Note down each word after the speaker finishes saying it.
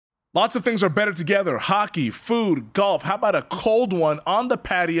Lots of things are better together. Hockey, food, golf. How about a cold one on the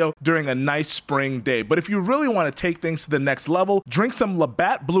patio during a nice spring day? But if you really want to take things to the next level, drink some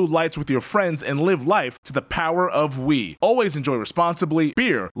Labatt Blue Lights with your friends and live life to the power of we. Always enjoy responsibly.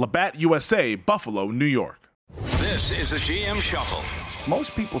 Beer, Labatt USA, Buffalo, New York. This is the GM Shuffle.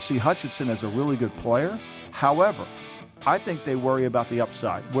 Most people see Hutchinson as a really good player. However, I think they worry about the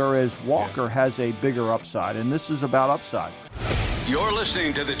upside, whereas Walker has a bigger upside, and this is about upside. You're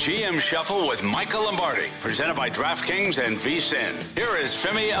listening to the GM Shuffle with Michael Lombardi, presented by DraftKings and VSiN. Here is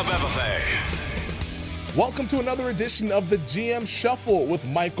Femi Abebefe. Welcome to another edition of the GM Shuffle with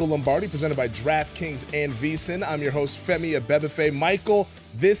Michael Lombardi, presented by DraftKings and VSiN. I'm your host, Femi Abebefe. Michael,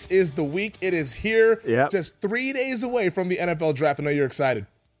 this is the week. It is here, just 3 days away from the NFL draft. I know you're excited.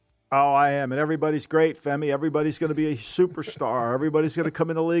 Oh, I am, and everybody's great, Femi. Everybody's going to be a superstar. Everybody's going to come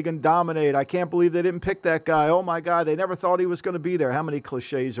in the league and dominate. I can't believe they didn't pick that guy. Oh, my God, they never thought he was going to be there. How many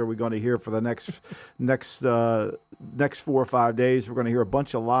cliches are we going to hear for the next 4 or 5 days? We're going to hear a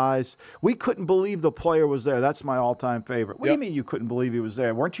bunch of lies. We couldn't believe the player was there. That's my all-time favorite. What do you mean you couldn't believe he was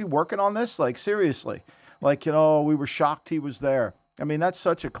there? Weren't you working on this? Like, seriously. Like, we were shocked he was there. I mean, that's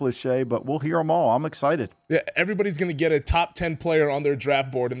such a cliche, but we'll hear them all. I'm excited. Yeah, everybody's going to get a top 10 player on their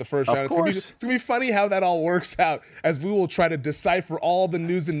draft board in the first round. It's going to be funny how that all works out, as we will try to decipher all the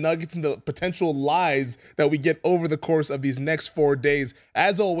news and nuggets and the potential lies that we get over the course of these next 4 days.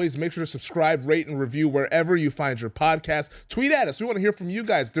 As always, make sure to subscribe, rate, and review wherever you find your podcast. Tweet at us. We want to hear from you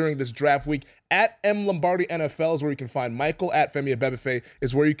guys during this draft week. At M Lombardi NFL is where you can find Michael. At Femi Abebefe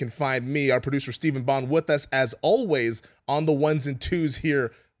is where you can find me. Our producer Stephen Bond with us as always on the ones and twos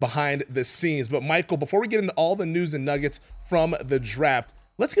here behind the scenes. But Michael, before we get into all the news and nuggets from the draft,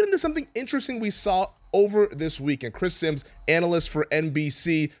 let's get into something interesting we saw over this weekend. Chris Sims, analyst for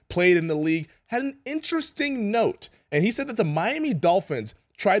NBC, played in the league, had an interesting note. And he said that the Miami Dolphins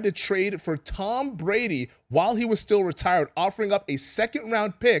tried to trade for Tom Brady while he was still retired, offering up a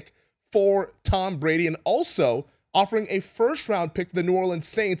second-round pick for Tom Brady, and also offering a first-round pick to the New Orleans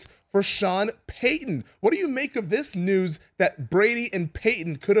Saints for Sean Payton. What do you make of this news that Brady and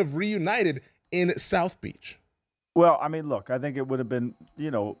Payton could have reunited in South Beach? Well, I mean, look, I think it would have been,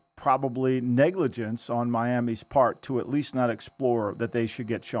 probably negligence on Miami's part to at least not explore that they should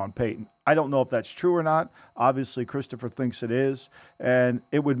get Sean Payton. I don't know if that's true or not. Obviously, Christopher thinks it is. And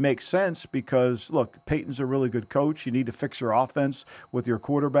it would make sense because, look, Payton's a really good coach. You need to fix your offense with your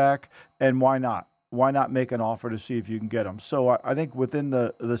quarterback. And why not? Why not make an offer to see if you can get him? So I think within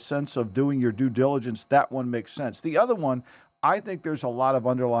the sense of doing your due diligence, that one makes sense. The other one, I think there's a lot of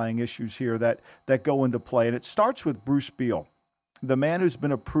underlying issues here that go into play. And it starts with Bruce Beal, the man who's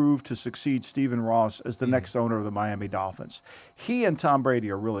been approved to succeed Stephen Ross as the next owner of the Miami Dolphins. He and Tom Brady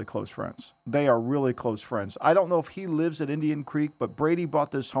are really close friends. They are really close friends. I don't know if he lives at Indian Creek, but Brady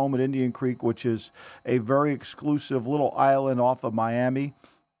bought this home at Indian Creek, which is a very exclusive little island off of Miami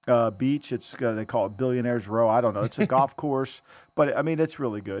Beach. It's they call it Billionaires Row. I don't know. It's a golf course, but I mean, it's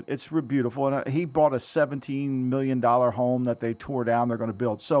really good. It's beautiful. And he bought a $17 million home that they tore down. They're going to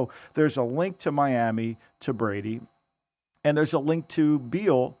build. So there's a link to Miami to Brady. And there's a link to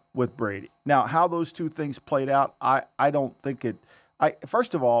Beal with Brady. Now, how those two things played out, I don't think it –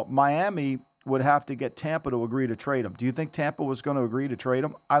 first of all, Miami would have to get Tampa to agree to trade him. Do you think Tampa was going to agree to trade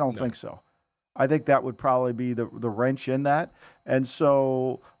him? I don't think so. I think that would probably be the wrench in that. And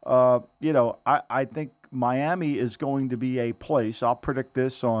so, I think Miami is going to be a place – I'll predict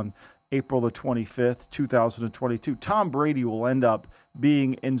this on April the 25th, 2022. Tom Brady will end up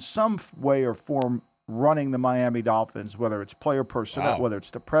being in some way or form – running the Miami Dolphins, whether it's player personnel, whether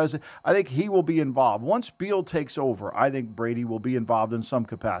it's the president. I think he will be involved. Once Beal takes over, I think Brady will be involved in some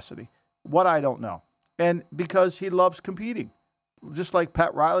capacity. What, I don't know. And because he loves competing, just like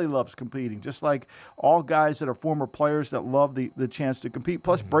Pat Riley loves competing, just like all guys that are former players that love the chance to compete.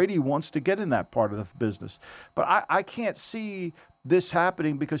 Plus, Brady wants to get in that part of the business. But I can't see this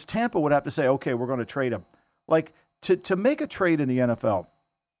happening because Tampa would have to say, okay, we're going to trade him. Like, to make a trade in the NFL,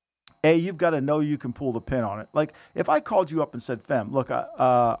 you've got to know you can pull the pin on it. Like, if I called you up and said, Fem, look,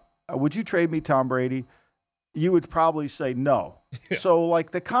 would you trade me Tom Brady? You would probably say no. Yeah. So, like,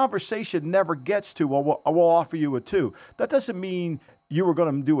 the conversation never gets to, well, we'll offer you a 2. That doesn't mean you were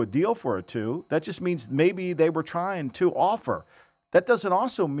going to do a deal for a 2. That just means maybe they were trying to offer. That doesn't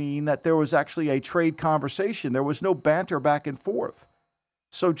also mean that there was actually a trade conversation. There was no banter back and forth.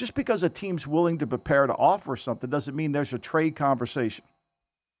 So just because a team's willing to prepare to offer something doesn't mean there's a trade conversation.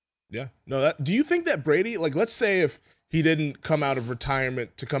 Yeah. No, do you think that Brady, like, let's say if he didn't come out of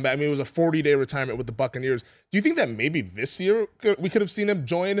retirement to come back. I mean, it was a 40-day retirement with the Buccaneers. Do you think that maybe this year we could have seen him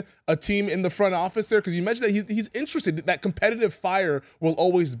join a team in the front office there? Because you mentioned that he's interested. That competitive fire will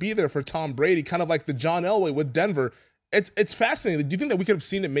always be there for Tom Brady, kind of like the John Elway with Denver. It's fascinating. Do you think that we could have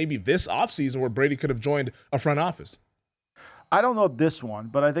seen it maybe this offseason where Brady could have joined a front office? I don't know this one,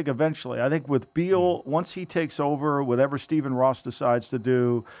 but I think eventually. I think with Beal, once he takes over, whatever Stephen Ross decides to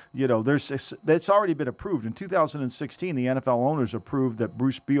do, it's already been approved. In 2016, the NFL owners approved that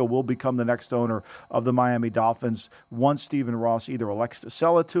Bruce Beal will become the next owner of the Miami Dolphins once Stephen Ross either elects to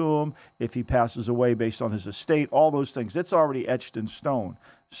sell it to him, if he passes away based on his estate, all those things. It's already etched in stone.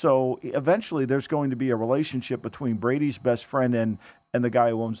 So eventually there's going to be a relationship between Brady's best friend and the guy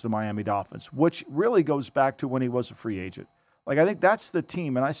who owns the Miami Dolphins, which really goes back to when he was a free agent. Like, I think that's the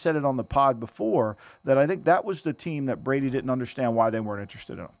team, and I said it on the pod before, that I think that was the team that Brady didn't understand why they weren't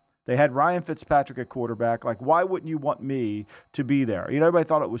interested in him. They had Ryan Fitzpatrick at quarterback. Like, why wouldn't you want me to be there? Everybody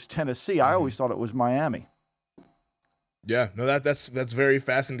thought it was Tennessee. I always thought it was Miami. Yeah, no, that's very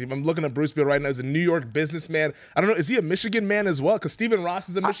fascinating. I'm looking at Bruce Beal right now as a New York businessman. I don't know, is he a Michigan man as well? Because Stephen Ross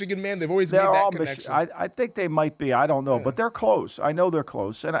is a Michigan man. They've always made that connection. I think they might be. I don't know, but they're close. I know they're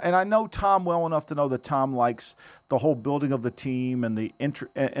close, and I know Tom well enough to know that Tom likes the whole building of the team and the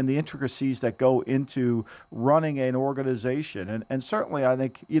intricacies that go into running an organization. And certainly, I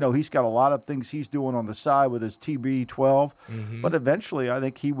think he's got a lot of things he's doing on the side with his TB12. But eventually, I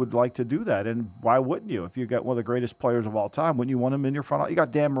think he would like to do that. And why wouldn't you? If you got one of the greatest players of all time, wouldn't you want him in your front? You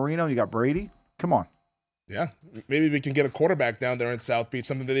got Dan Marino, you got Brady. Come on. Yeah, maybe we can get a quarterback down there in South Beach,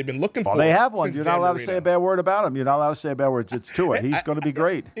 something that they've been looking for. Well, they have one. You're not allowed to say a bad word about him. You're not allowed to say a bad word. It's Tua. He's going to be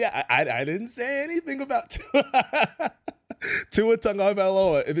great. Yeah, I didn't say anything about Tua. Tua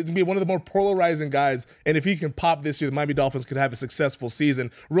Tagovailoa is going to be one of the more polarizing guys, and if he can pop this year, the Miami Dolphins could have a successful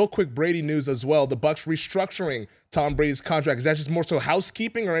season. Real quick Brady news as well. The Bucs restructuring Tom Brady's contract. Is that just more so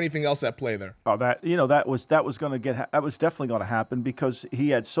housekeeping or anything else at play there? Oh, that was definitely going to happen because he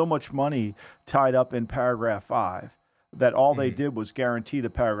had so much money tied up in paragraph 5 that all they did was guarantee the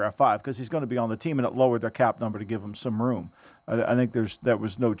paragraph 5 because he's going to be on the team, and it lowered their cap number to give him some room. I think there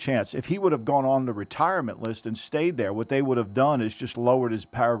was no chance. If he would have gone on the retirement list and stayed there, what they would have done is just lowered his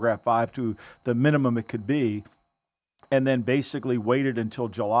paragraph 5 to the minimum it could be, and then basically waited until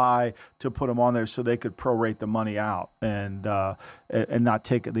July to put him on there so they could prorate the money out and not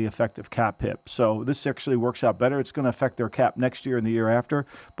take the effective cap hit. So this actually works out better. It's going to affect their cap next year and the year after.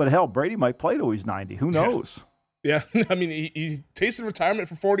 But hell, Brady might play till he's 90. Who knows? Yeah, I mean, he tasted retirement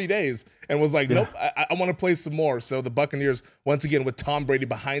for 40 days and was like, nope, I want to play some more. So the Buccaneers, once again, with Tom Brady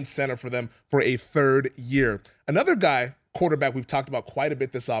behind center for them for a third year. Another guy, quarterback, we've talked about quite a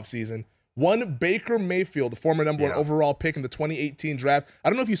bit this offseason, one Baker Mayfield, the former number 1 overall pick in the 2018 draft.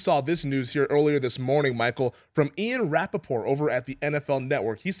 I don't know if you saw this news here earlier this morning, Michael, from Ian Rappaport over at the NFL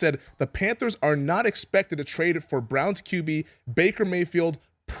Network. He said the Panthers are not expected to trade for Browns QB Baker Mayfield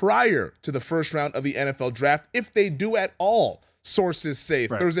prior to the first round of the NFL draft, if they do at all. Sources say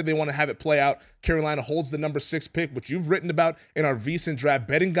Thursday they want to have it play out. Carolina holds the number 6 pick, which you've written about in our VSiN draft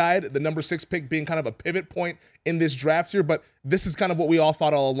betting guide, the number 6 pick being kind of a pivot point in this draft here. But this is kind of what we all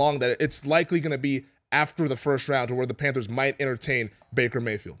thought all along, that it's likely going to be after the first round to where the Panthers might entertain Baker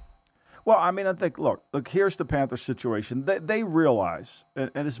Mayfield. Well, I mean, I think, look, here's the Panthers situation. They realize, and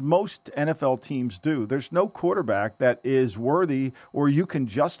as most NFL teams do, there's no quarterback that is worthy or you can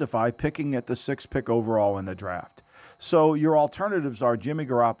justify picking at the 6th pick overall in the draft. So your alternatives are Jimmy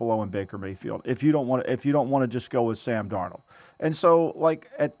Garoppolo and Baker Mayfield if you don't want to just go with Sam Darnold. And so,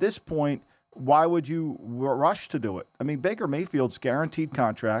 like, at this point, why would you rush to do it? I mean, Baker Mayfield's guaranteed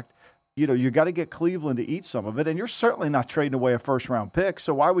contract. You got to get Cleveland to eat some of it, and you're certainly not trading away a first-round pick,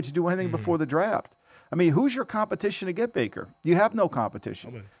 so why would you do anything before the draft? I mean, who's your competition to get Baker? You have no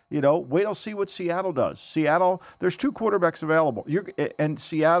competition. Wait till see what Seattle does. Seattle, there's 2 quarterbacks available. And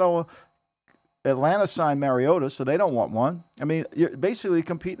Seattle, Atlanta signed Mariota, so they don't want one. I mean, you're basically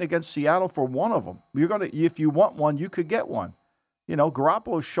competing against Seattle for one of them. If you want one, you could get one.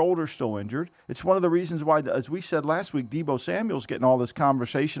 Garoppolo's shoulder's still injured. It's one of the reasons why, as we said last week, Deebo Samuel's getting all this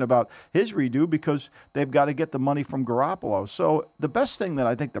conversation about his redo because they've got to get the money from Garoppolo. So the best thing that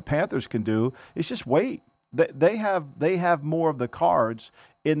I think the Panthers can do is just wait. They have more of the cards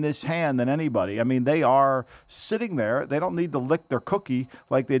in this hand than anybody. I mean, they are sitting there. They don't need to lick their cookie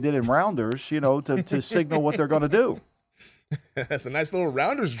like they did in Rounders, to signal what they're going to do. That's a nice little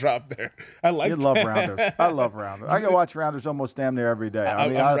Rounders drop there. I like You love Rounders. I love Rounders. I can watch Rounders almost damn near every day.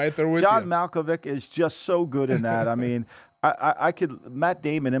 I'm right there with John you. Malkovich is just so good in that. I mean, Matt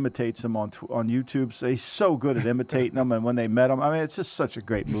Damon imitates him on YouTube. So he's so good at imitating them. And when they met him, I mean, it's just such a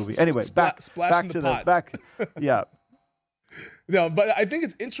great movie. Anyway, back to the. No, but I think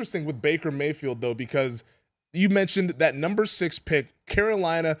it's interesting with Baker Mayfield, though, because you mentioned that number 6 pick,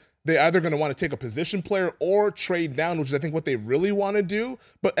 Carolina, they're either going to want to take a position player or trade down, which is, I think, what they really want to do.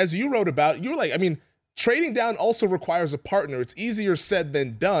 But as you wrote about, you were like, I mean, trading down also requires a partner. It's easier said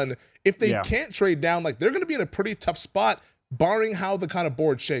than done. If they can't trade down, like, they're going to be in a pretty tough spot, barring how the kind of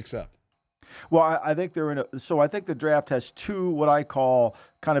board shakes up. Well, I think they're in a – so I think the draft has two what I call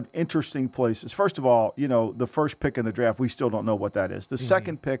kind of interesting places. First of all, the first pick in the draft, we still don't know what that is. The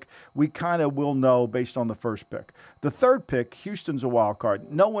second pick, we kind of will know based on the first pick. The third pick, Houston's a wild card.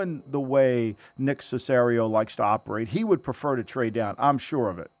 Knowing the way Nick Caserio likes to operate, he would prefer to trade down. I'm sure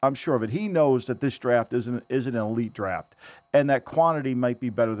of it. He knows that this draft isn't an elite draft, and that quantity might be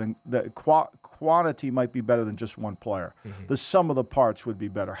better than quantity might be better than just one player. The sum of the parts would be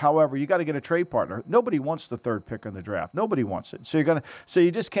better. However, you got to get a trade partner. Nobody wants the third pick in the draft. Nobody wants it. So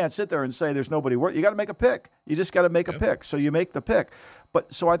you just can't sit there and say there's nobody worth. You got to make a pick. You just got to make a pick. So you make the pick.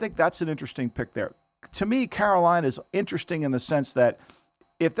 But so I think that's an interesting pick there. To me, Carolina is interesting in the sense that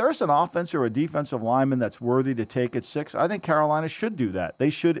if there's an offensive or a defensive lineman that's worthy to take at 6, I think Carolina should do that.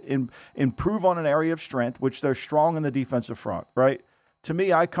 They should improve on an area of strength, which they're strong in the defensive front, right? To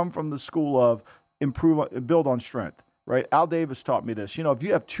me, I come from the school of build on strength, right? Al Davis taught me this. If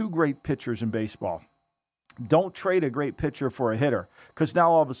you have 2 great pitchers in baseball, don't trade a great pitcher for a hitter, because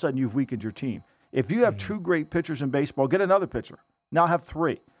now all of a sudden you've weakened your team. If you have 2 great pitchers in baseball, get another pitcher. Now have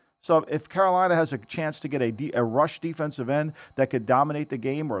 3. So if Carolina has a chance to get a rush defensive end that could dominate the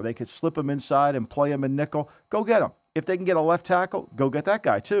game, or they could slip him inside and play him in nickel, go get him. If they can get a left tackle, go get that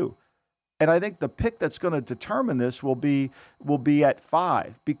guy too. And I think the pick that's going to determine this will be at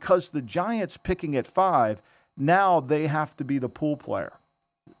 5, because the Giants picking at 5, now they have to be the pool player.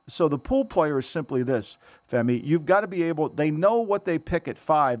 So the pool player is simply this, Femi. You've got to be able – they know what they pick at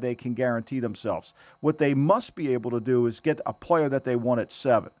 5, they can guarantee themselves. What they must be able to do is get a player that they want at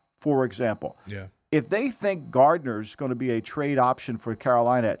 7, for example. Yeah. If they think Gardner's going to be a trade option for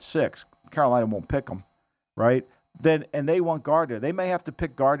Carolina at 6, Carolina won't pick him, right? And they want Gardner. They may have to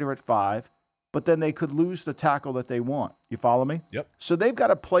pick Gardner at 5, but then they could lose the tackle that they want. You follow me? Yep. So they've got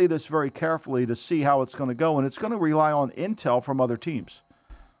to play this very carefully to see how it's going to go, and it's going to rely on intel from other teams.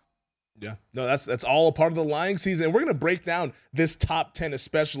 Yeah, no, that's all a part of the lying season. And we're going to break down this top 10,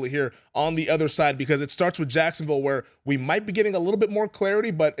 especially here on the other side, because it starts with Jacksonville, where we might be getting a little bit more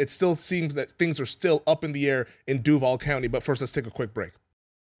clarity, but it still seems that things are still up in the air in Duval County. But first, let's take a quick break.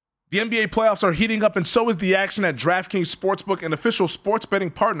 The NBA playoffs are heating up, and so is the action at DraftKings Sportsbook, an official sports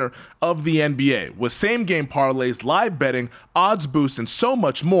betting partner of the NBA. With same-game parlays, live betting, odds boosts, and so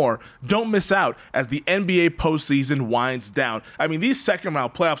much more, don't miss out as the NBA postseason winds down. I mean, these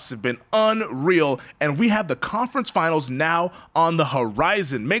second-round playoffs have been unreal, and we have the conference finals now on the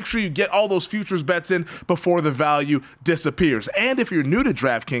horizon. Make sure you get all those futures bets in before the value disappears. And if you're new to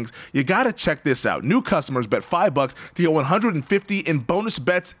DraftKings, you got to check this out. New customers bet $5 to get $150 in bonus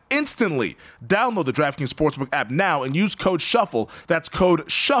bets instantly. Download the DraftKings Sportsbook app now and use code SHUFFLE. That's code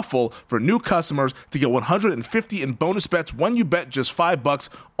SHUFFLE for new customers to get $150 in bonus bets when you bet just $5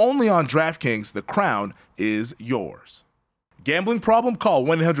 only on DraftKings. The crown is yours. Gambling problem? Call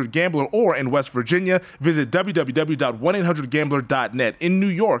 1-800-GAMBLER, or in West Virginia, visit www.1800gambler.net. In New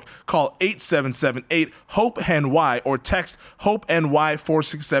York, call 877-8-HOPE-NY or text HOPE-NY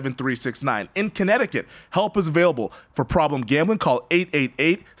 467-369. In Connecticut, help is available. For problem gambling, call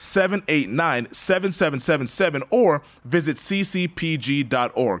 888-789-7777 or visit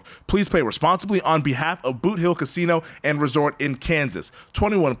ccpg.org. Please play responsibly on behalf of Boot Hill Casino and Resort in Kansas.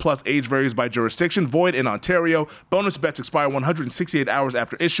 21 plus, age varies by jurisdiction, void in Ontario. Bonus bets expire 168 hours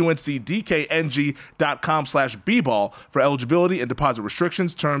after issuance. See dkng.com/bball for eligibility and deposit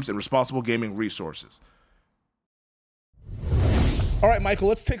restrictions, terms, and responsible gaming resources. All right, Michael,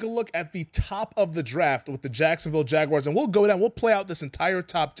 let's take a look at the top of the draft with the Jacksonville Jaguars, and we'll go down, we'll play out this entire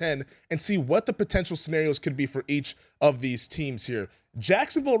top 10 and see what the potential scenarios could be for each of these teams here.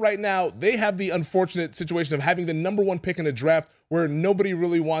 Jacksonville right now, they have the unfortunate situation of having the number 1 pick in the draft where nobody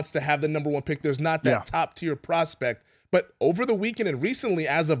really wants to have the number 1 pick. There's not that top tier prospect. But over the weekend and recently,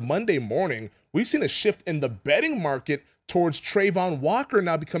 as of Monday morning, we've seen a shift in the betting market towards Trayvon Walker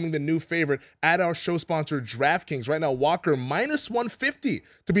now becoming the new favorite at our show sponsor, DraftKings. Right now, Walker minus 150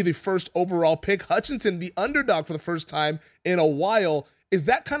 to be the first overall pick. Hutchinson, the underdog for the first time in a while. Is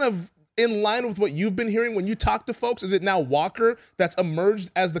that kind of in line with what you've been hearing when you talk to folks? Is it now Walker that's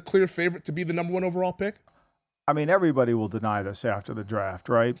emerged as the clear favorite to be the number 1 overall pick? I mean, everybody will deny this after the draft,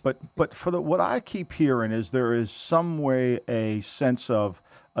 right? But for what I keep hearing is there is some way a sense of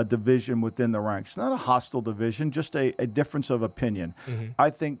a division within the ranks. Not a hostile division, just a difference of opinion.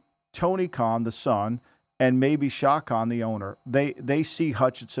 I think Tony Khan, the son, and maybe Shotcon, the owner, they see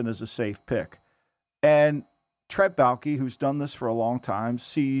Hutchinson as a safe pick. And Trent Baalke, who's done this for a long time,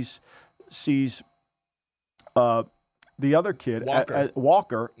 sees the other kid,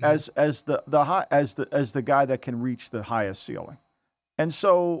 Walker, as the guy that can reach the highest ceiling. And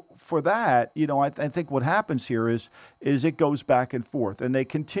so for that, I think what happens here is it goes back and forth, and they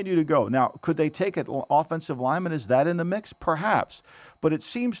continue to go. Now, could they take an offensive lineman? Is that in the mix? Perhaps. But it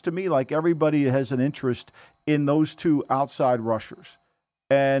seems to me like everybody has an interest in those two outside rushers,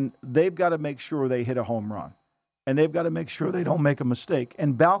 and they've got to make sure they hit a home run, and they've got to make sure they don't make a mistake.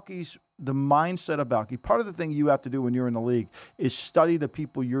 And the mindset of Baalke, part of the thing you have to do when you're in the league is study the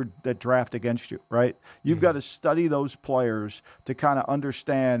people that draft against you, right? You've got to study those players to kind of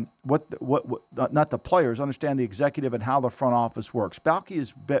understand not the players, understand the executive and how the front office works. Baalke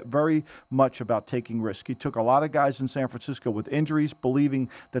is very much about taking risk. He took a lot of guys in San Francisco with injuries, believing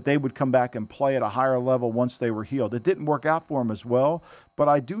that they would come back and play at a higher level once they were healed. It didn't work out for him as well, but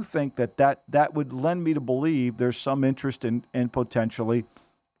I do think that would lend me to believe there's some interest in potentially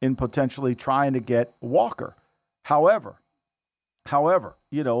trying to get Walker. However,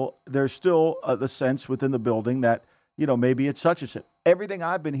 there's still the sense within the building that, maybe it's Hutchinson. Everything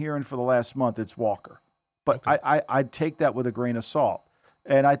I've been hearing for the last month, it's Walker. But okay. I'd take that with a grain of salt.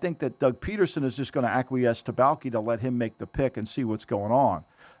 And I think that Doug Peterson is just going to acquiesce to Baalke to let him make the pick and see what's going on.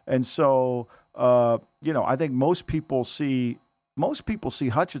 And so, I think most people see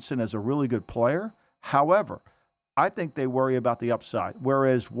Hutchinson as a really good player. However, I think they worry about the upside,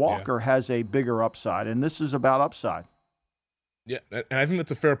 whereas Walker has a bigger upside, and this is about upside. Yeah, and I think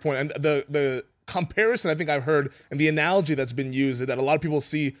that's a fair point. And the comparison I think I've heard and the analogy that's been used is that a lot of people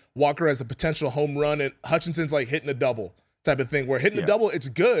see Walker as the potential home run, and Hutchinson's like hitting a double type of thing, where hitting a double, it's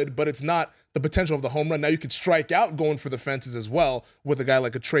good, but it's not the potential of the home run. Now you could strike out going for the fences as well with a guy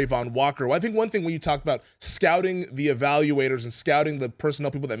like a Trayvon Walker. Well, I think one thing when you talk about scouting the evaluators and scouting the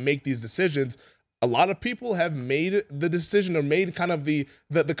personnel people that make these decisions, a lot of people have made the decision or made kind of the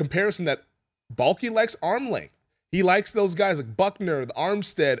comparison that Baalke likes arm length. He likes those guys like Buckner,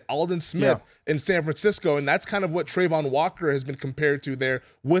 Armstead, Aldon Smith in San Francisco, and that's kind of what Trayvon Walker has been compared to there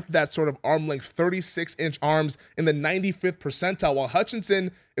with that sort of arm length, 36-inch arms in the 95th percentile, while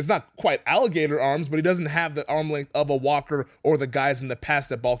Hutchinson is not quite alligator arms, but he doesn't have the arm length of a Walker or the guys in the past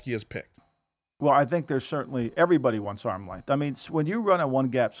that Baalke has picked. Well, I think there's certainly – everybody wants arm length. I mean, when you run a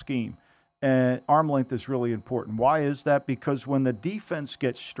one-gap scheme, and arm length is really important. Why is that? Because when the defense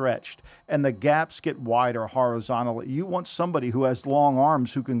gets stretched and the gaps get wider horizontally, you want somebody who has long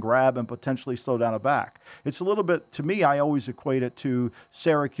arms who can grab and potentially slow down a back. It's a little bit, to me, I always equate it to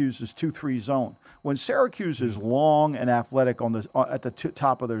Syracuse's 2-3 zone. When Syracuse is long and athletic at the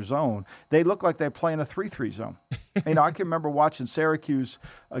top of their zone, they look like they're playing a 3-3 zone. I can remember watching Syracuse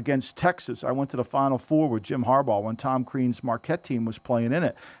against Texas. I went to the Final Four with Jim Harbaugh when Tom Crean's Marquette team was playing in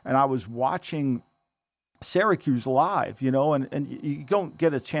it. And I was watching Syracuse live, and you don't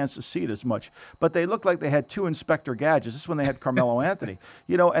get a chance to see it as much. But they looked like they had two Inspector Gadgets. This is when they had Carmelo Anthony,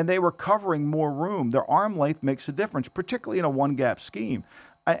 and they were covering more room. Their arm length makes a difference, particularly in a one-gap scheme.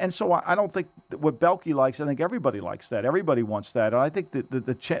 And so I don't think what Baalke likes, I think everybody likes that. Everybody wants that. And I think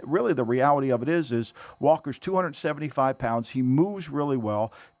that really the reality of it is Walker's 275 pounds. He moves really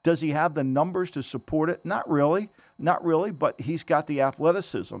well. Does he have the numbers to support it? Not really, but he's got the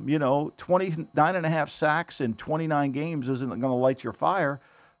athleticism. 29 and a half sacks in 29 games isn't going to light your fire,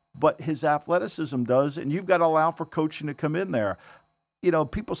 but his athleticism does, and you've got to allow for coaching to come in there.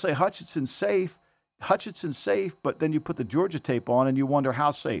 People say Hutchinson's safe, but then you put the Georgia tape on and you wonder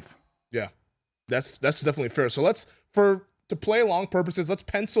how safe. Yeah, that's definitely fair. So to play along purposes, let's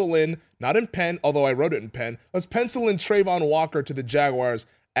pencil in, not in pen, although I wrote it in pen, let's pencil in Trayvon Walker to the Jaguars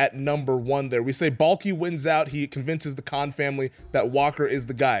at number 1 there. We say Baalke wins out. He convinces the Khan family that Walker is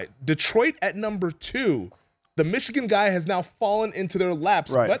the guy. Detroit at number 2. The Michigan guy has now fallen into their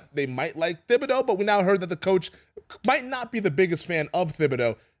laps, right. But they might like Thibodeau, but we now heard that the coach might not be the biggest fan of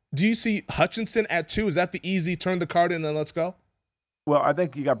Thibodeau. Do you see Hutchinson at 2? Is that the easy turn the card in and let's go? Well, I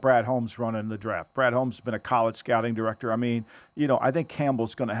think you got Brad Holmes running the draft. Brad Holmes has been a college scouting director. I mean, I think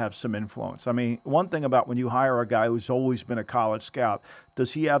Campbell's going to have some influence. I mean, one thing about when you hire a guy who's always been a college scout,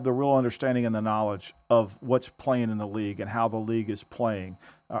 does he have the real understanding and the knowledge of what's playing in the league and how the league is playing?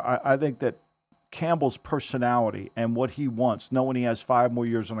 I think that Campbell's personality and what he wants, knowing he has 5 more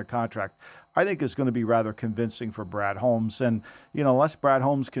years on a contract, I think is going to be rather convincing for Brad Holmes. And, unless Brad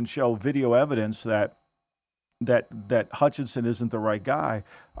Holmes can show video evidence that Hutchinson isn't the right guy,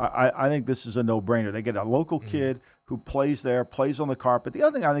 I think this is a no-brainer. They get a local kid who plays there, plays on the carpet. The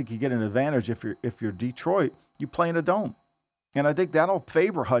other thing I think you get an advantage if you're Detroit, you play in a dome. And I think that'll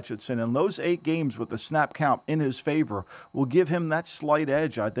favor Hutchinson. And those 8 games with the snap count in his favor will give him that slight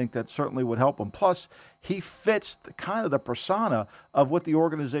edge. I think that certainly would help him. Plus, he fits kind of the persona of what the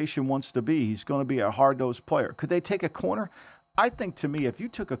organization wants to be. He's going to be a hard-nosed player. Could they take a corner? I think, to me, if you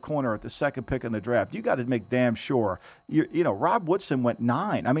took a corner at the second pick in the draft, you got to make damn sure. Rob Woodson went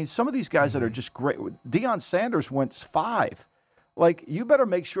 9. I mean, some of these guys that are just great. Deion Sanders went 5. Like, you better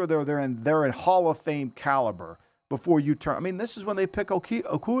make sure they're in Hall of Fame caliber before you turn. I mean, this is when they pick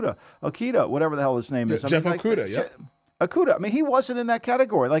Okita, whatever the hell his name is. Jeff Okudah, yeah. Okudah. I mean, he wasn't in that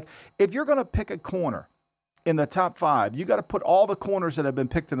category. Like, if you're going to pick a corner in the top 5, you got to put all the corners that have been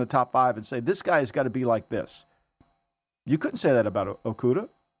picked in the top 5 and say, this guy has got to be like this. You couldn't say that about Okudah.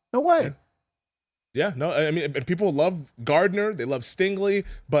 No way. Yeah, no, I mean, people love Gardner. They love Stingley,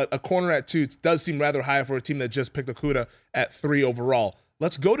 but a corner at 2 does seem rather high for a team that just picked Okudah at 3 overall.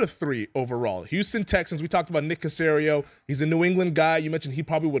 Let's go to 3 overall. Houston Texans, we talked about Nick Caserio. He's a New England guy. You mentioned he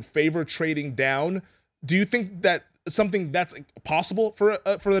probably would favor trading down. Do you think that something that's possible for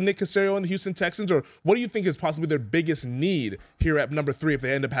the Nick Caserio and the Houston Texans, or what do you think is possibly their biggest need here at number 3 if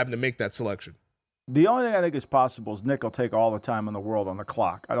they end up having to make that selection? The only thing I think is possible is Nick will take all the time in the world on the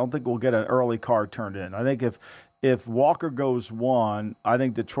clock. I don't think we'll get an early card turned in. I think if Walker goes 1, I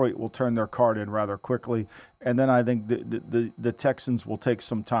think Detroit will turn their card in rather quickly, and then I think the Texans will take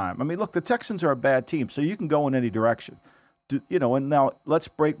some time. I mean, look, the Texans are a bad team, so you can go in any direction. And now let's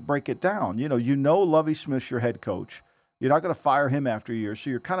break it down. Lovie Smith's your head coach. You're not going to fire him after a year, so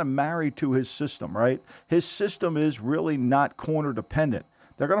you're kind of married to his system, right? His system is really not corner dependent.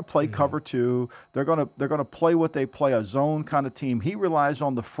 They're going to play cover 2. They're going to play what they play, a zone kind of team. He relies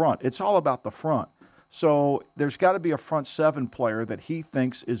on the front. It's all about the front. So there's got to be a front 7 player that he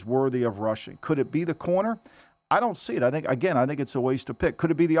thinks is worthy of rushing. Could it be the corner? I don't see it. I think it's a waste to pick. Could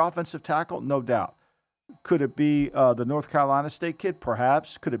it be the offensive tackle? No doubt. Could it be the North Carolina State kid?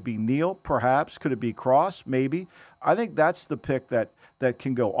 Perhaps. Could it be Neal? Perhaps. Could it be Cross? Maybe. I think that's the pick that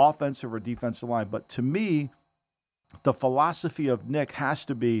can go offensive or defensive line. But to me, the philosophy of Nick has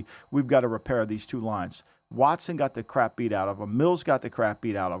to be, we've got to repair these 2 lines. Watson got the crap beat out of him. Mills got the crap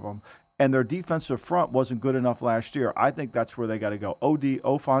beat out of him. And their defensive front wasn't good enough last year. I think that's where they got to go.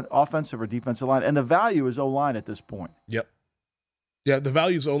 Offensive or defensive line. And the value is O-line at this point. Yep. Yeah, the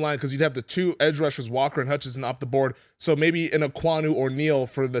value is O-line because you'd have the 2 edge rushers, Walker and Hutchinson, off the board. So maybe an Ekwonu or Neal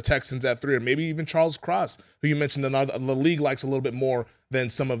for the Texans at 3, or maybe even Charles Cross, who you mentioned the league likes a little bit more than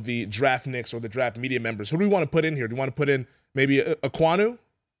some of the draft nicks or the draft media members. Who do we want to put in here? Do you want to put in maybe Ekwonu?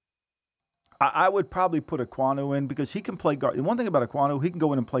 I would probably put Ekwonu in because he can play guard. One thing about Ekwonu, he can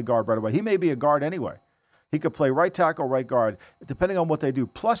go in and play guard right away. He may be a guard anyway. He could play right tackle, right guard, depending on what they do.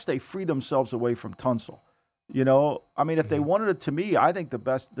 Plus, they free themselves away from Tunsil. If they wanted it, to me, I think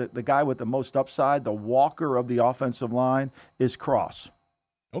the guy with the most upside, the Walker of the offensive line, is Cross.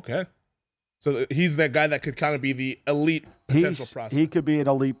 Okay. So he's that guy that could kind of be the elite potential prospect. He could be an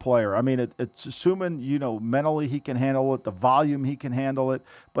elite player. I mean, it's assuming, mentally he can handle it, the volume he can handle it.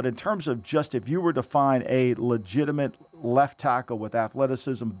 But in terms of just if you were to find a legitimate left tackle with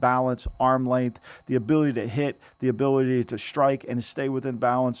athleticism, balance, arm length, the ability to hit, the ability to strike and stay within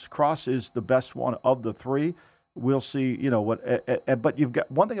balance, Cross is the best one of the 3. We'll see, but you've got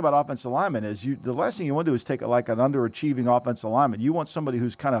one thing about offensive linemen is the last thing you want to do is take an underachieving offensive lineman. You want somebody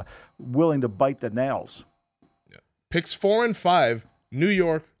who's kind of willing to bite the nails. Yeah. Picks 4 and 5, New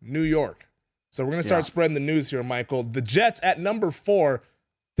York. So we're going to start spreading the news here, Michael. The Jets at number 4.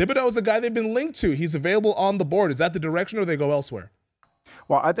 Thibodeau is a guy they've been linked to. He's available on the board. Is that the direction or they go elsewhere?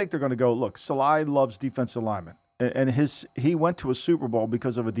 Well, I think they're going to go, look, Saleh loves defensive linemen. And he went to a Super Bowl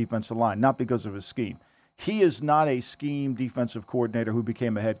because of a defensive line, not because of his scheme. He is not a scheme defensive coordinator who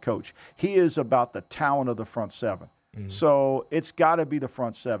became a head coach. He is about the talent of the front 7. Mm-hmm. So it's got to be the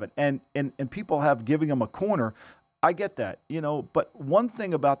front 7. And people have giving him a corner. I get that, but one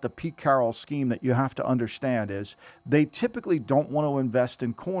thing about the Pete Carroll scheme that you have to understand is they typically don't want to invest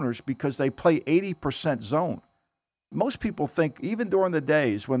in corners because they play 80% zone. Most people think, even during the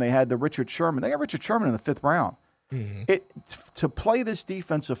days when they had the Richard Sherman, they got Richard Sherman in the 5th round. Mm-hmm. To play this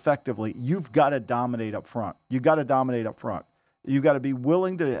defense effectively, you've got to dominate up front. You've got to be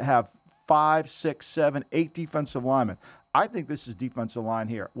willing to have 5, 6, 7, 8 defensive linemen. I think this is defensive line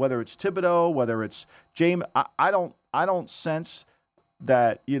here. Whether it's Thibodeau, whether it's James, I don't sense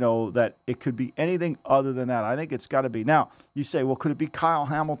that that it could be anything other than that. I think it's got to be. Now you say, well, could it be Kyle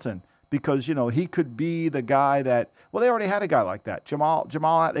Hamilton? Because he could be the guy that. Well, they already had a guy like that. Jamal.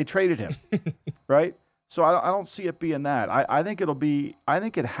 They traded him, right? So I don't see it being that. I think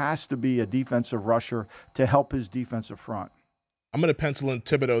it has to be a defensive rusher to help his defensive front. I'm going to pencil in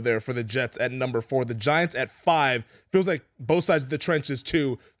Thibodeau there for the Jets at number 4. The Giants at 5. Feels like both sides of the trenches,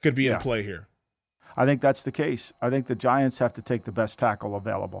 too, could be in play here. I think that's the case. I think the Giants have to take the best tackle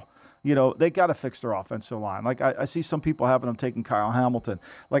available. You know, they got to fix their offensive line. Like, I see some people having them taking Kyle Hamilton.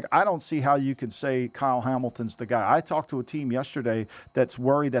 Like, I don't see how you can say Kyle Hamilton's the guy. I talked to a team yesterday that's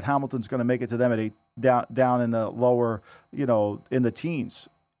worried that Hamilton's going to make it to them at down in the lower, you know, in the teens.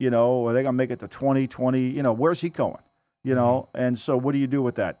 You know, are they going to make it to 20? You know, where's he going? You know, and so what do you do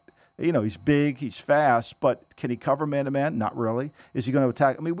with that? You know, he's big, he's fast, but can he cover man-to-man? Not really. Is he going to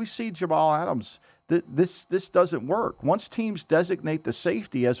attack? I mean, we see Jamal Adams. This doesn't work. Once teams designate the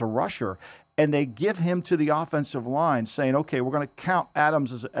safety as a rusher and they give him to the offensive line saying, okay, we're going to count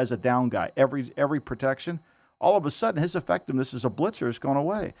Adams as a down guy, every protection, all of a sudden his effectiveness as a blitzer has gone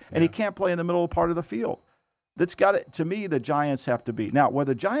away, and he can't play in the middle part of the field. That's got it. To me, the Giants have to be. Now, where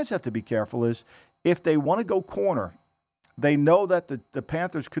the Giants have to be careful is if they want to go corner, they know that the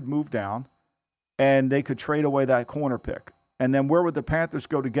Panthers could move down and they could trade away that corner pick. And then where would the Panthers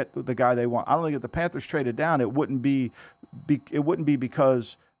go to get the guy they want? I don't think if the Panthers traded down, it wouldn't be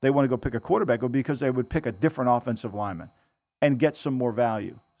because they want to go pick a quarterback. It would be because they would pick a different offensive lineman and get some more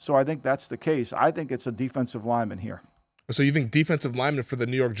value. So I think that's the case. I think it's a defensive lineman here. So you think defensive lineman for the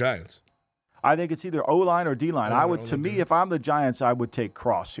New York Giants? I think it's either O-line or D-line. If I'm the Giants, I would take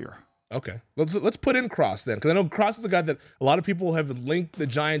Cross here. Okay, let's put in Cross then, because I know Cross is a guy that a lot of people have linked the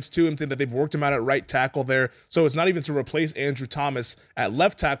Giants to him, saying that they've worked him out at right tackle there. So it's not even to replace Andrew Thomas at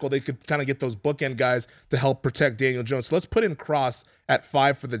left tackle. They could kind of get those bookend guys to help protect Daniel Jones. So let's put in Cross at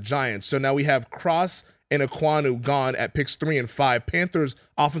 5 for the Giants. So now we have Cross and Ekwonu gone at picks 3 and 5. Panthers'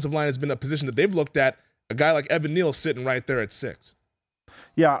 offensive line has been a position that they've looked at. A guy like Evan Neal sitting right there at 6.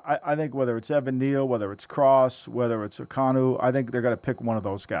 Yeah, I think whether it's Evan Neal, whether it's Cross, whether it's Ekwonu, I think they're going to pick one of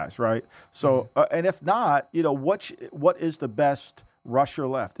those guys, right? So, and if not, you know, what is the best rusher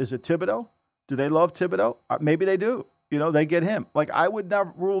left? Is it Thibodeau? Do they love Thibodeau? Maybe they do. You know, they get him. Like, I would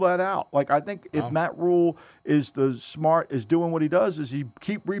never rule that out. Like, I think if Matt Rule is doing what he does, is he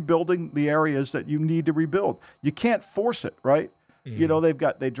keep rebuilding the areas that you need to rebuild. You can't force it, right? You know,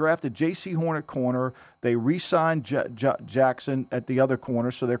 they drafted J.C. Horn at corner. They re-signed Jackson at the other corner.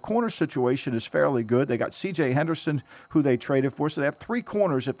 So their corner situation is fairly good. They got C.J. Henderson, who they traded for. So they have 3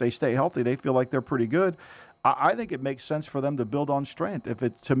 corners. If they stay healthy, they feel like they're pretty good. I think it makes sense for them to build on strength. If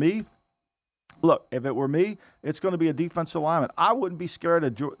it were me, it's going to be a defensive lineman. I wouldn't be scared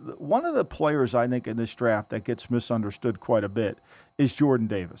of one of the players I think in this draft that gets misunderstood quite a bit is Jordan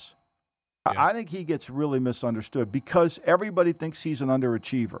Davis. Yeah. I think he gets really misunderstood because everybody thinks he's an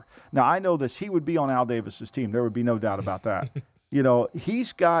underachiever. Now, I know this. He would be on Al Davis's team. There would be no doubt about that. You know,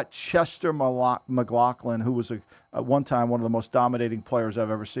 he's got Chester McLaughlin, who was at one time one of the most dominating players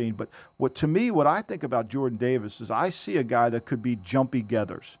I've ever seen. But what I think about Jordan Davis is I see a guy that could be Jumpy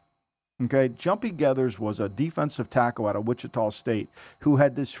Geathers. Okay, Jumpy Geathers was a defensive tackle out of Wichita State who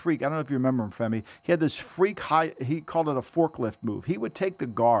had this freak. I don't know if you remember him, Femi. He had this freak he called it a forklift move. He would take the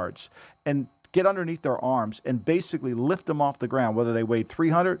guards and get underneath their arms and basically lift them off the ground, whether they weighed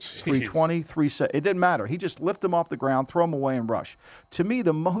 300, 320, 370. It didn't matter. He just lift them off the ground, throw them away, and rush. To me,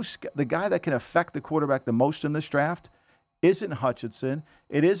 the guy that can affect the quarterback the most in this draft isn't Hutchinson,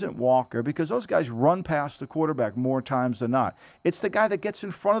 it isn't Walker, because those guys run past the quarterback more times than not. It's the guy that gets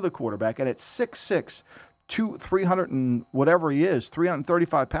in front of the quarterback, and at 6'6", 300 and whatever he is,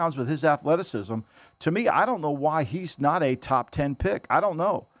 335 pounds with his athleticism, to me, I don't know why he's not a top 10 pick. I don't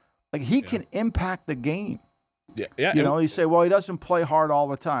know. Like, he can impact the game. Yeah. You know, you say, well, he doesn't play hard all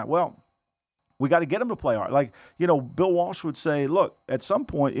the time. Well, we got to get him to play hard. Like, you know, Bill Walsh would say, look, at some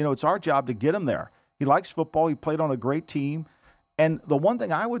point, you know, it's our job to get him there. He likes football. He played on a great team. And the one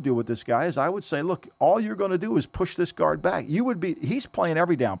thing I would do with this guy is I would say, look, all you're going to do is push this guard back. He's playing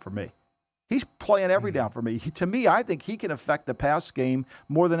every down for me. He's playing every down for me. To me, I think he can affect the pass game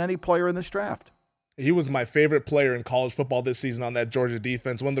more than any player in this draft. He was my favorite player in college football this season on that Georgia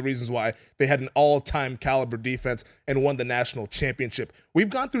defense. One of the reasons why they had an all-time caliber defense and won the national championship. We've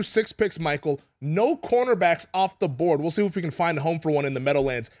gone through 6 picks, Michael. No cornerbacks off the board. We'll see if we can find a home for one in the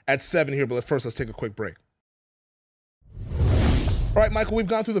Meadowlands at 7 here. But first, let's take a quick break. All right, Michael, we've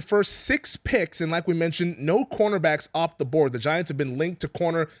gone through the first 6 picks, and like we mentioned, no cornerbacks off the board. The Giants have been linked to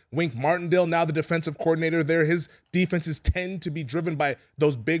corner Wink Martindale, now the defensive coordinator there. His defenses tend to be driven by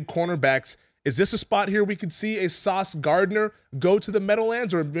those big cornerbacks. Is this a spot here we could see a Sauce Gardner go to the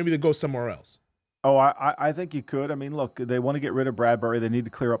Meadowlands, or maybe they go somewhere else? Oh, I think you could. I mean, look, they want to get rid of Bradbury. They need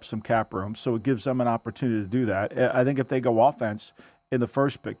to clear up some cap room, so it gives them an opportunity to do that. I think if they go offense in the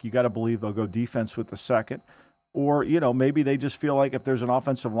first pick, you got to believe they'll go defense with the second. Or, maybe they just feel like if there's an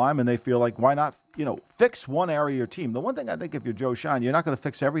offensive lineman, they feel like, why not, fix one area of your team? The one thing I think if you're Joe Shine, you're not going to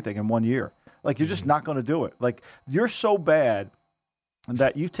fix everything in 1 year. Like, you're just not going to do it. Like, you're so bad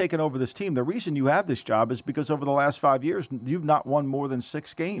that you've taken over this team. The reason you have this job is because over the last 5 years, you've not won more than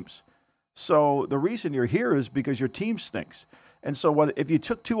 6 games. So the reason you're here is because your team stinks. And so if you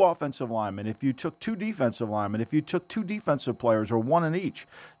took 2 offensive linemen, if you took 2 defensive linemen, if you took 2 defensive players or 1 in each,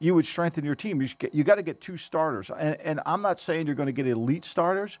 you would strengthen your team. You got to get 2 starters. And I'm not saying you're going to get elite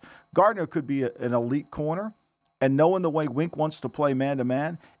starters. Gardner could be an elite corner. And knowing the way Wink wants to play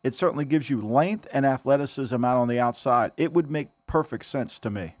man-to-man, it certainly gives you length and athleticism out on the outside. It would make perfect sense to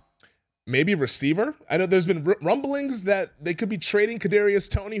me. Maybe receiver. I know there's been rumblings that they could be trading Kadarius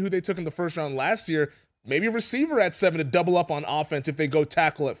Toney, who they took in the first round last year. Maybe receiver at 7 to double up on offense if they go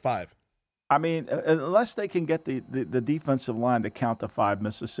tackle at 5. I mean, unless they can get the defensive line to count to 5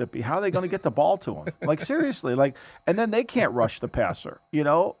 Mississippi, how are they going to get the ball to him? Like, seriously, and then they can't rush the passer,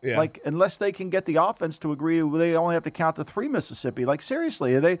 Yeah. Unless they can get the offense to agree they only have to count to 3 Mississippi. Like,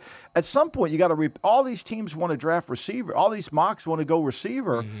 seriously, at some point you got to all these teams want to draft receiver. All these mocks want to go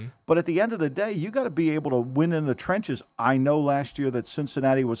receiver. Mm-hmm. But at the end of the day, you got to be able to win in the trenches. I know last year that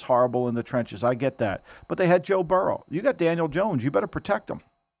Cincinnati was horrible in the trenches. I get that. But they had Joe Burrow. You got Daniel Jones. You better protect him.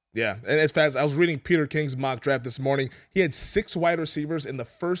 Yeah, and as fast, I was reading Peter King's mock draft this morning. He had 6 wide receivers in the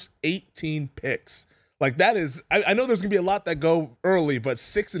first 18 picks. Like, that is, I know there's going to be a lot that go early, but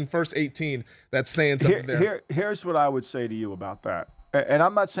 6 in first 18, that's saying something there. Here's what I would say to you about that. And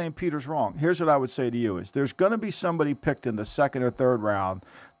I'm not saying Peter's wrong. Here's what I would say to you is there's going to be somebody picked in the 2nd or 3rd round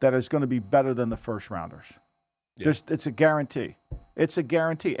that is going to be better than the first rounders. Yeah. It's a guarantee. It's a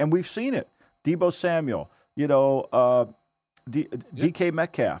guarantee. And we've seen it. Deebo Samuel, DK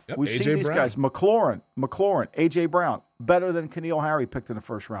Metcalf. We've seen these guys. McLaurin, A.J. Brown, better than N'Keal Harry picked in the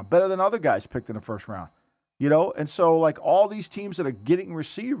first round, better than other guys picked in the first round. And so like all these teams that are getting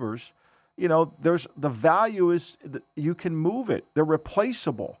receivers, there's the value is that you can move it. They're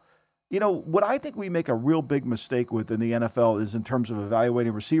replaceable. What I think we make a real big mistake with in the NFL is in terms of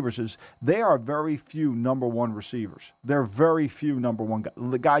evaluating receivers is they are very few number 1 receivers. They're very few number 1 guys.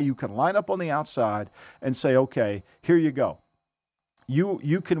 The guy you can line up on the outside and say, okay, here you go.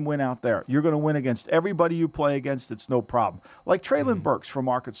 You can win out there. You're going to win against everybody you play against. It's no problem. Like Treylon Burks from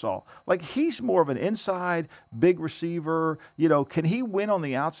Arkansas. Like, he's more of an inside, big receiver. Can he win on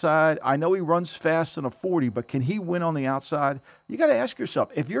the outside? I know he runs fast in a 40, but can he win on the outside? You got to ask yourself,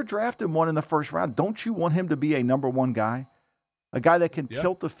 if you're drafting one in the first round, don't you want him to be a number 1 guy? A guy that can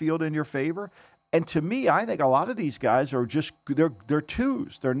tilt the field in your favor? And to me, I think a lot of these guys are just, they're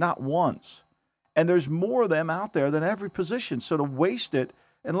 2s. They're not 1s. And there's more of them out there than every position. So to waste it,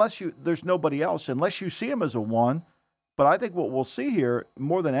 there's nobody else, unless you see him as a 1. But I think what we'll see here,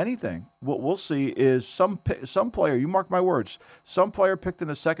 more than anything, what we'll see is some player, you mark my words, some player picked in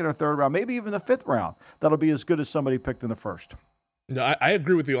the 2nd or 3rd round, maybe even the 5th round, that'll be as good as somebody picked in the 1st. No, I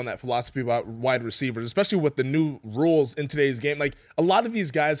agree with you on that philosophy about wide receivers, especially with the new rules in today's game. Like, a lot of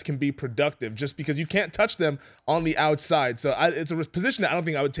these guys can be productive just because you can't touch them on the outside. So it's a position that I don't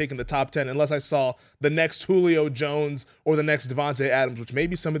think I would take in the top 10 unless I saw the next Julio Jones or the next Devontae Adams, which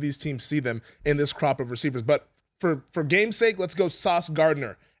maybe some of these teams see them in this crop of receivers. But for game's sake, let's go Sauce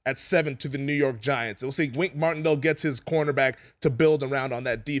Gardner at 7 to the New York Giants. We'll see Wink Martindale gets his cornerback to build around on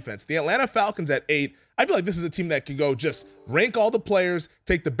that defense. The Atlanta Falcons at 8. I feel like this is a team that could go just rank all the players,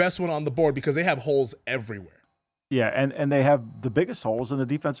 take the best one on the board because they have holes everywhere. Yeah, and they have the biggest holes in the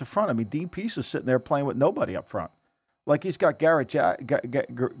defensive front. I mean, Dean Pease is sitting there playing with nobody up front. Like, he's got Grady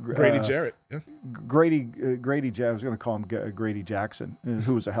Jarrett. Yeah. Grady I was going to call him Grady Jackson,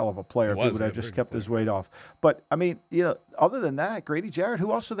 who was a hell of a player. He would have just kept his weight off. But, I mean, other than that, Grady Jarrett,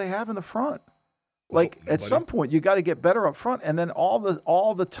 who else do they have in the front? Like, at some point, you got to get better up front. And then all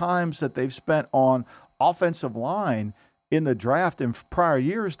the times that they've spent on offensive line in the draft in prior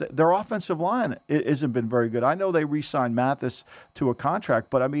years, their offensive line hasn't been very good. I know they re-signed Mathis to a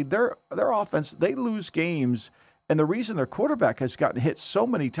contract, but, I mean, their offense, they lose games. And the reason their quarterback has gotten hit so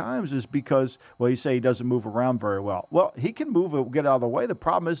many times is because, well, you say he doesn't move around very well. Well, he can move and get out of the way. The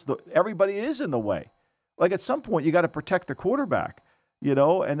problem is everybody is in the way. Like, at some point, you got to protect the quarterback,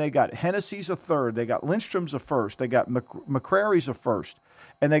 and they got Hennessy's a 3rd. They got Lindstrom's a 1st. They got McCrary's a 1st.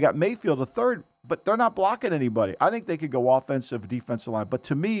 And they got Mayfield a 3rd, but they're not blocking anybody. I think they could go offensive, defensive line. But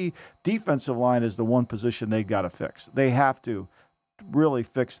to me, defensive line is the one position they got to fix. They have to really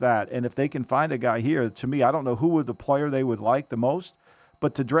fix that. And if they can find a guy here, to me, I don't know who would the player they would like the most,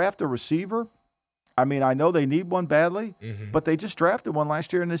 but to draft a receiver, I mean, I know they need one badly, but they just drafted one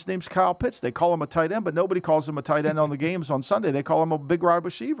last year, and his name's Kyle Pitts. They call him a tight end, but nobody calls him a tight end on the games on Sunday. They call him a big wide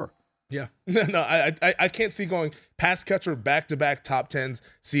receiver. Yeah, no, I can't see going pass catcher back-to-back top tens.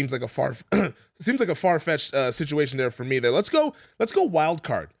 Seems like a far-fetched situation there for me. There, let's go wild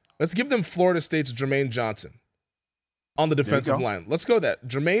card. Let's give them Florida State's Jermaine Johnson on the defensive line. Let's go that.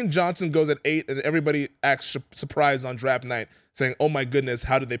 Jermaine Johnson goes at 8, and everybody acts surprised on draft night, saying, "Oh my goodness,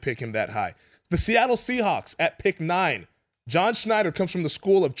 how did they pick him that high?" The Seattle Seahawks at pick 9. John Schneider comes from the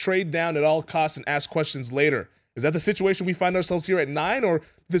school of trade down at all costs and ask questions later. Is that the situation we find ourselves here at 9, or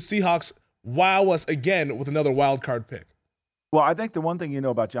the Seahawks wow us again with another wild card pick? Well, I think the one thing you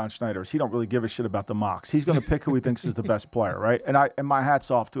know about John Schneider is he don't really give a shit about the mocks. He's going to pick who he thinks is the best player, right? And my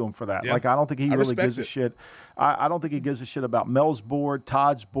hat's off to him for that. Yeah. Like, I don't think he really gives a shit. I don't think he gives a shit about Mel's board,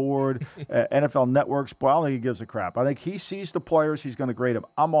 Todd's board, NFL Network's board. I don't think he gives a crap. I think he sees the players. He's going to grade them.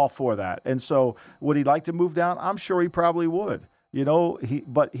 I'm all for that. And so would he like to move down? I'm sure he probably would. You know,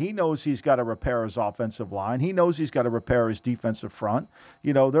 but he knows he's got to repair his offensive line. He knows he's got to repair his defensive front.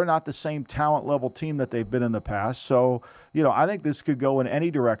 You know, they're not the same talent level team that they've been in the past. So, you know, I think this could go in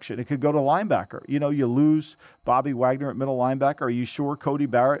any direction. It could go to linebacker. You know, you lose Bobby Wagner at middle linebacker. Are you sure Cody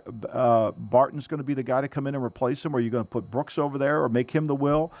Barton's going to be the guy to come in and replace him? Or are you going to put Brooks over there or make him the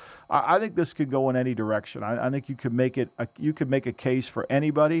will? I think this could go in any direction. I think you could make a case for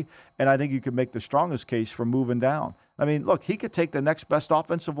anybody, and I think you could make the strongest case for moving down. I mean, look, he could take the next best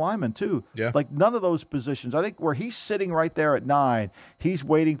offensive lineman, too. Yeah. Like, none of those positions. I think where he's sitting right there at 9, he's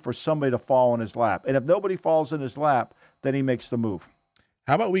waiting for somebody to fall in his lap. And if nobody falls in his lap, then he makes the move.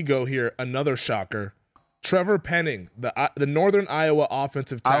 How about we go here, another shocker, Trevor Penning, the Northern Iowa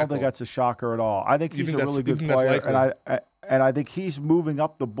offensive tackle. I don't think that's a shocker at all. I think he's a really good player, and I think he's moving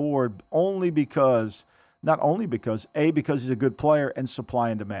up the board not only because he's a good player, and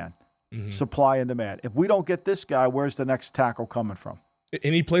supply and demand. Mm-hmm. Supply and demand. If we don't get this guy, where's the next tackle coming from?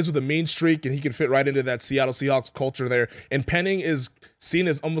 And he plays with a mean streak, and he can fit right into that Seattle Seahawks culture there. And Penning is seen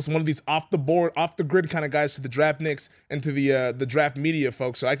as almost one of these off-the-board, off-the-grid kind of guys to the draft nicks and to the draft media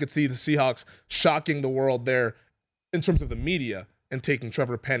folks. So I could see the Seahawks shocking the world there in terms of the media and taking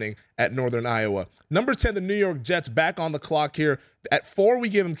Trevor Penning at Northern Iowa. Number 10, the New York Jets back on the clock here. At 4, we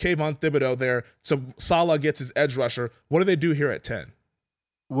give him Kayvon Thibodeau there. So Saleh gets his edge rusher. What do they do here at 10?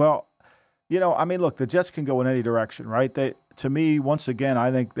 Well, you know, I mean, look, the Jets can go in any direction, right? To me, once again,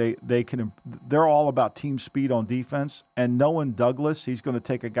 I think they can. They're all about team speed on defense, and knowing Douglas, he's going to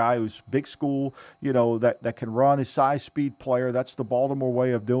take a guy who's big school, you know, that can run, his size, speed player. That's the Baltimore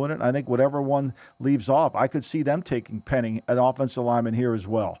way of doing it. And I think whatever one leaves off, I could see them taking Penning, an offensive lineman, here as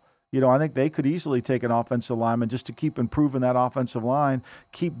well. You know, I think they could easily take an offensive lineman just to keep improving that offensive line,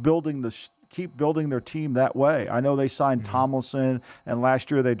 keep building their team that way. I know they signed Tomlinson, and last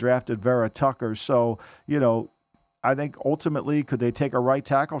year they drafted Vera Tucker. So, you know, I think ultimately, could they take a right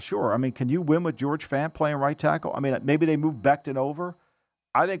tackle? Sure. I mean, can you win with George Fant playing right tackle? I mean, maybe they move Becton over.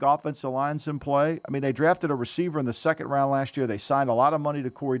 I think offensive line's in play. I mean, they drafted a receiver in the second round last year. They signed a lot of money to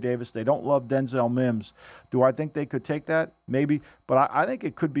Corey Davis. They don't love Denzel Mims. Do I think they could take that? Maybe. But I think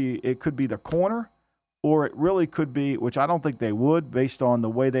it could be the corner. Or it really could be, which I don't think they would, based on the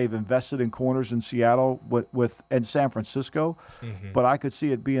way they've invested in corners in Seattle and San Francisco. Mm-hmm. But I could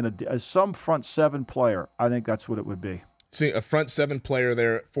see it being some front 7 player. I think that's what it would be. See, a front 7 player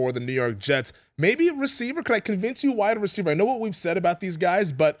there for the New York Jets. Maybe a receiver. Could I convince you why a receiver? I know what we've said about these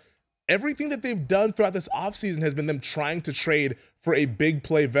guys, but everything that they've done throughout this offseason has been them trying to trade for a big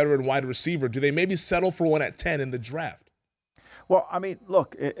play veteran wide receiver. Do they maybe settle for one at 10 in the draft? Well, I mean,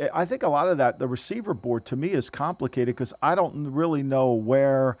 look, I think a lot of that, the receiver board to me is complicated because I don't really know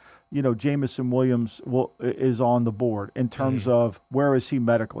where, you know, Jamison Williams is on the board in terms of where is he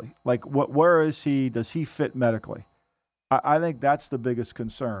medically? Like, where is he? Does he fit medically? I think that's the biggest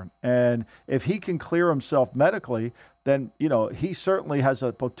concern. And if he can clear himself medically, then, you know, he certainly has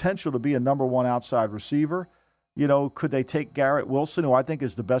a potential to be a number 1 outside receiver. You know, could they take Garrett Wilson, who I think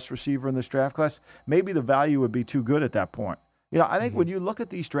is the best receiver in this draft class? Maybe the value would be too good at that point. You know, I think when you look at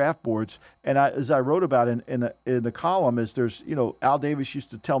these draft boards, and as I wrote about in the column, is there's, you know, Al Davis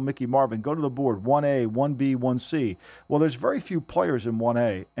used to tell Mickey Marvin, go to the board, 1A, 1B, 1C. Well, there's very few players in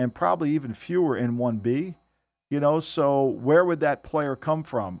 1A and probably even fewer in 1B. You know, so where would that player come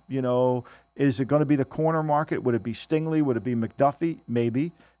from? You know, is it going to be the corner market? Would it be Stingley? Would it be McDuffie?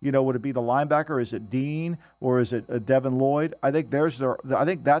 Maybe. You know, would it be the linebacker? Is it Dean or is it Devin Lloyd? I think I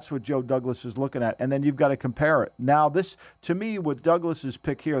think that's what Joe Douglas is looking at, and then you've got to compare it. Now, this to me, with Douglas's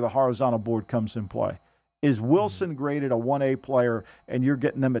pick here, the horizontal board comes in play. Is Wilson graded a 1A player, and you're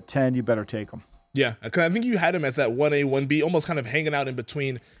getting them at 10? You better take them. Yeah, because I think you had him as that 1A, 1B, almost kind of hanging out in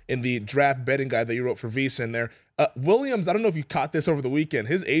between in the draft betting guide that you wrote for VSiN there. Williams, I don't know if you caught this over the weekend.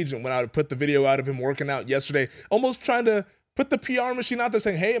 His agent went out and put the video out of him working out yesterday, almost trying to put the PR machine out there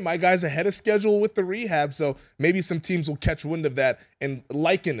saying, hey, my guy's ahead of schedule with the rehab. So maybe some teams will catch wind of that and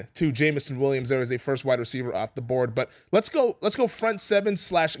liken to Jamison Williams there as a first wide receiver off the board. But let's go front seven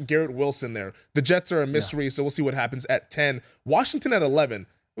 / Garrett Wilson there. The Jets are a mystery, so we'll see what happens at 10. Washington at 11.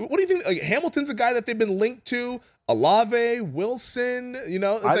 What do you think? Like, Hamilton's a guy that they've been linked to. Olave, Wilson,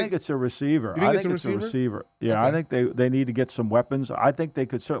 I think it's a receiver. You think it's a receiver. Yeah, Okay. I think they need to get some weapons. I think they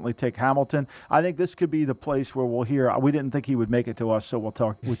could certainly take Hamilton. I think this could be the place where we'll hear, we didn't think he would make it to us, so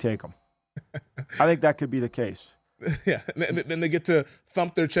we take him. I think that could be the case. Yeah, and then they get to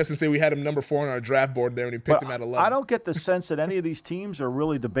thump their chest and say we had him number 4 on our draft board there, and he picked him at 11. I don't get the sense that any of these teams are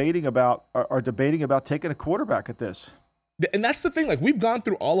really debating about taking a quarterback at this. And that's the thing. Like, we've gone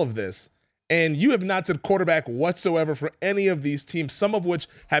through all of this, and you have not said quarterback whatsoever for any of these teams, some of which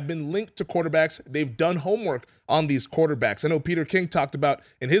have been linked to quarterbacks. They've done homework on these quarterbacks. I know Peter King talked about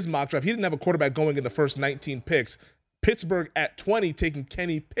in his mock draft, he didn't have a quarterback going in the first 19 picks. Pittsburgh at 20 taking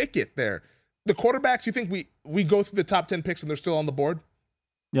Kenny Pickett there. The quarterbacks, you think we go through the top 10 picks and they're still on the board?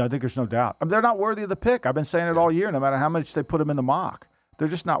 Yeah, I think there's no doubt. I mean, they're not worthy of the pick. I've been saying it all year, no matter how much they put them in the mock. They're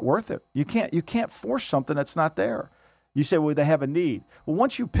just not worth it. You can't force something that's not there. You say, well, they have a need. Well,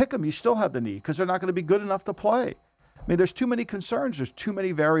 once you pick them, you still have the need because they're not going to be good enough to play. I mean, there's too many concerns. There's too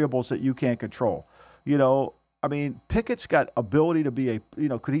many variables that you can't control. I mean, Pickett's got ability to be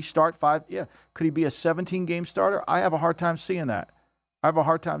could he start 5? Yeah. Could he be a 17-game starter? I have a hard time seeing that.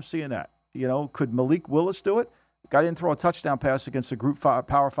 Could Malik Willis do it? Guy didn't throw a touchdown pass against a Group 5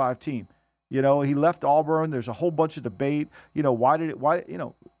 Power 5 team. He left Auburn. There's a whole bunch of debate.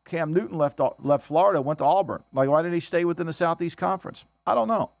 Cam Newton left Florida, went to Auburn. Like, why did he stay within the Southeast Conference? I don't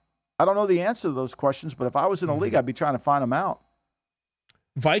know. I don't know the answer to those questions, but if I was in the league, I'd be trying to find them out.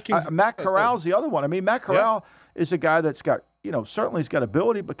 Vikings. Matt Corral's the other one. I mean, Matt Corral is a guy that's got, certainly he's got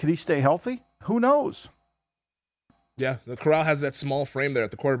ability, but could he stay healthy? Who knows? Yeah, the Corral has that small frame there at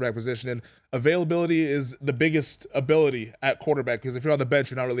the quarterback position, and availability is the biggest ability at quarterback because if you're on the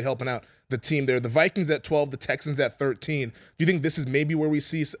bench, you're not really helping out the team there. The Vikings at 12, the Texans at 13. Do you think this is maybe where we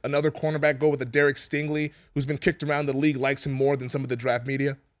see another cornerback go with a Derek Stingley, who's been kicked around the league, likes him more than some of the draft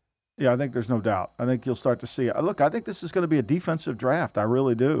media? Yeah, I think there's no doubt. I think you'll start to see it. Look, I think this is going to be a defensive draft. I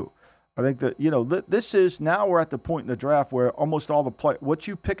really do. I think that, this is now we're at the point in the draft where almost all the what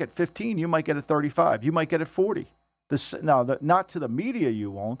you pick at 15, you might get at 35. You might get at 40. Not to the media you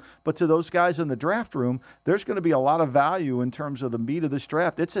won't, but to those guys in the draft room, there's going to be a lot of value in terms of the meat of this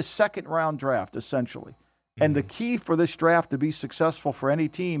draft. It's a second-round draft, essentially. Mm-hmm. And the key for this draft to be successful for any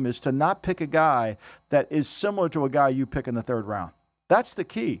team is to not pick a guy that is similar to a guy you pick in the third round. That's the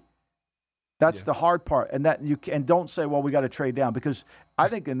key. That's the hard part. And don't say, well, we got to trade down, because I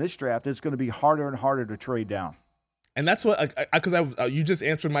think in this draft, it's going to be harder and harder to trade down. And that's what, because you just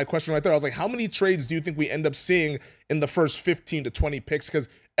answered my question right there. I was like, how many trades do you think we end up seeing in the first 15 to 20 picks? Because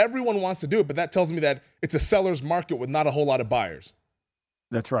everyone wants to do it, but that tells me that it's a seller's market with not a whole lot of buyers.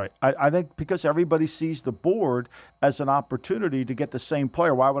 That's right. I think because everybody sees the board as an opportunity to get the same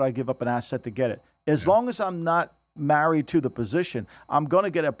player, why would I give up an asset to get it? As long as I'm not married to the position, I'm going to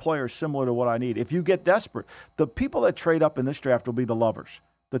get a player similar to what I need. If you get desperate, the people that trade up in this draft will be the lovers.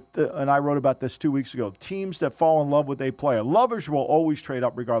 And I wrote about this 2 weeks ago. Teams that fall in love with a player. Lovers will always trade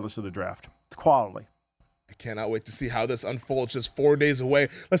up regardless of the draft. It's quality. I cannot wait to see how this unfolds just 4 days away.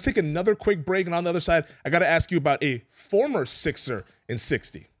 Let's take another quick break. And on the other side, I got to ask you about a former Sixer in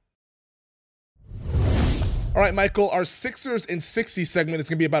 60. All right, Michael, our Sixers in 60 segment is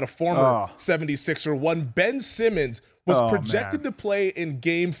going to be about a former 76er. One Ben Simmons was projected to play in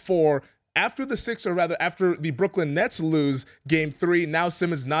Game 4 after the Brooklyn Nets lose Game 3. Now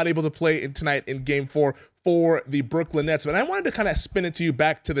Simmons not able to play tonight in Game 4 for the Brooklyn Nets. But I wanted to kind of spin it to you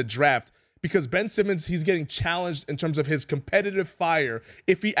back to the draft, because Ben Simmons, he's getting challenged in terms of his competitive fire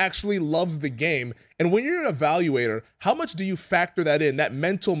if he actually loves the game. And when you're an evaluator, how much do you factor that in, that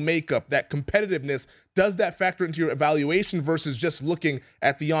mental makeup, that competitiveness? Does that factor into your evaluation versus just looking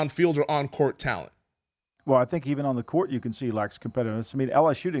at the on-field or on-court talent? Well, I think even on the court you can see he lacks competitiveness. I mean,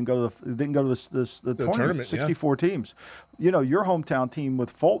 LSU didn't go to the tournament. 64 teams. Your hometown team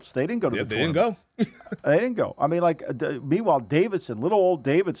with Fultz, they didn't go to the tournament. They didn't go. I mean, meanwhile, Davidson, little old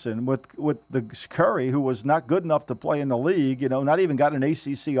Davidson with the Curry, who was not good enough to play in the league, not even got an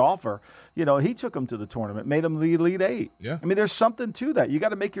ACC offer, he took them to the tournament, made them the Elite Eight. Yeah. I mean, there's something to that. You got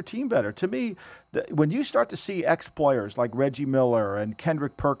to make your team better. To me, when you start to see ex-players like Reggie Miller and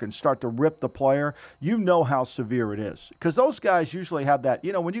Kendrick Perkins start to rip the player, you know how severe it is. Because those guys usually have that,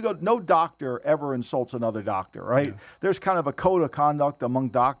 when you go, no doctor ever insults another doctor, right? Yeah. There's kind of a code of conduct among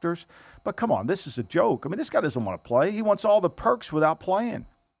doctors. But come on, this is a joke. I mean, this guy doesn't want to play. He wants all the perks without playing.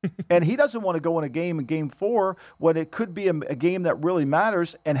 And he doesn't want to go in game 4 when it could be a game that really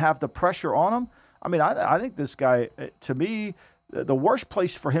matters and have the pressure on him. I mean, I think this guy, to me, the worst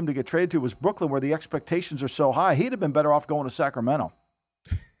place for him to get traded to was Brooklyn, where the expectations are so high. He'd have been better off going to Sacramento.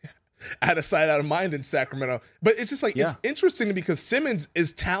 Out of sight, out of mind in Sacramento. But it's just like, it's interesting because Simmons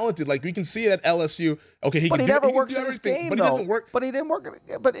is talented. Like, we can see it at LSU. Okay, he never works in his game, but he doesn't work. But he didn't work.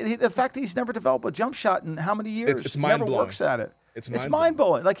 But the fact that he's never developed a jump shot in how many years? It's mind-blowing. He never works at it. It's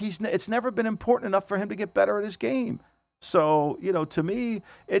mind-blowing. Like, it's never been important enough for him to get better at his game. So, to me,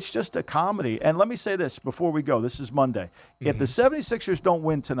 it's just a comedy. And let me say this before we go. This is Monday. If the 76ers don't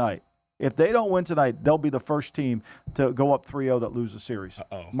win tonight, they'll be the first team to go up 3-0 that lose the series.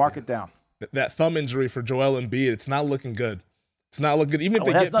 Mark it down. That thumb injury for Joel Embiid, it's not looking good. It's not looking good. Even if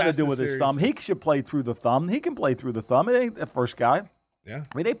they it has get nothing past to do the with his series. thumb. He should play through the thumb. He can play through the thumb. It ain't the first guy. Yeah.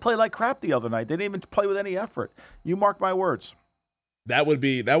 I mean, they played like crap the other night. They didn't even play with any effort. You mark my words. That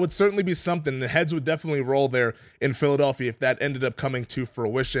would certainly be something. The heads would definitely roll there in Philadelphia if that ended up coming to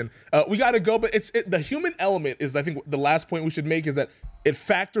fruition. We got to go, but the human element is, I think, the last point we should make is that it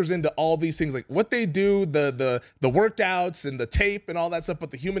factors into all these things, like what they do, the workouts and the tape and all that stuff.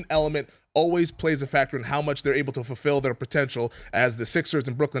 But the human element always plays a factor in how much they're able to fulfill their potential, as the Sixers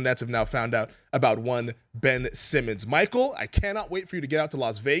and Brooklyn Nets have now found out about one Ben Simmons. Michael, I cannot wait for you to get out to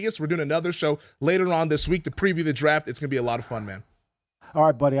Las Vegas. We're doing another show later on this week to preview the draft. It's going to be a lot of fun, man. All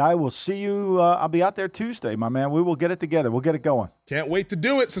right, buddy. I will see you. I'll be out there Tuesday, my man. We will get it together. We'll get it going. Can't wait to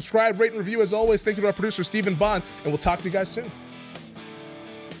do it. Subscribe, rate, and review as always. Thank you to our producer, Stephen Bond, and we'll talk to you guys soon.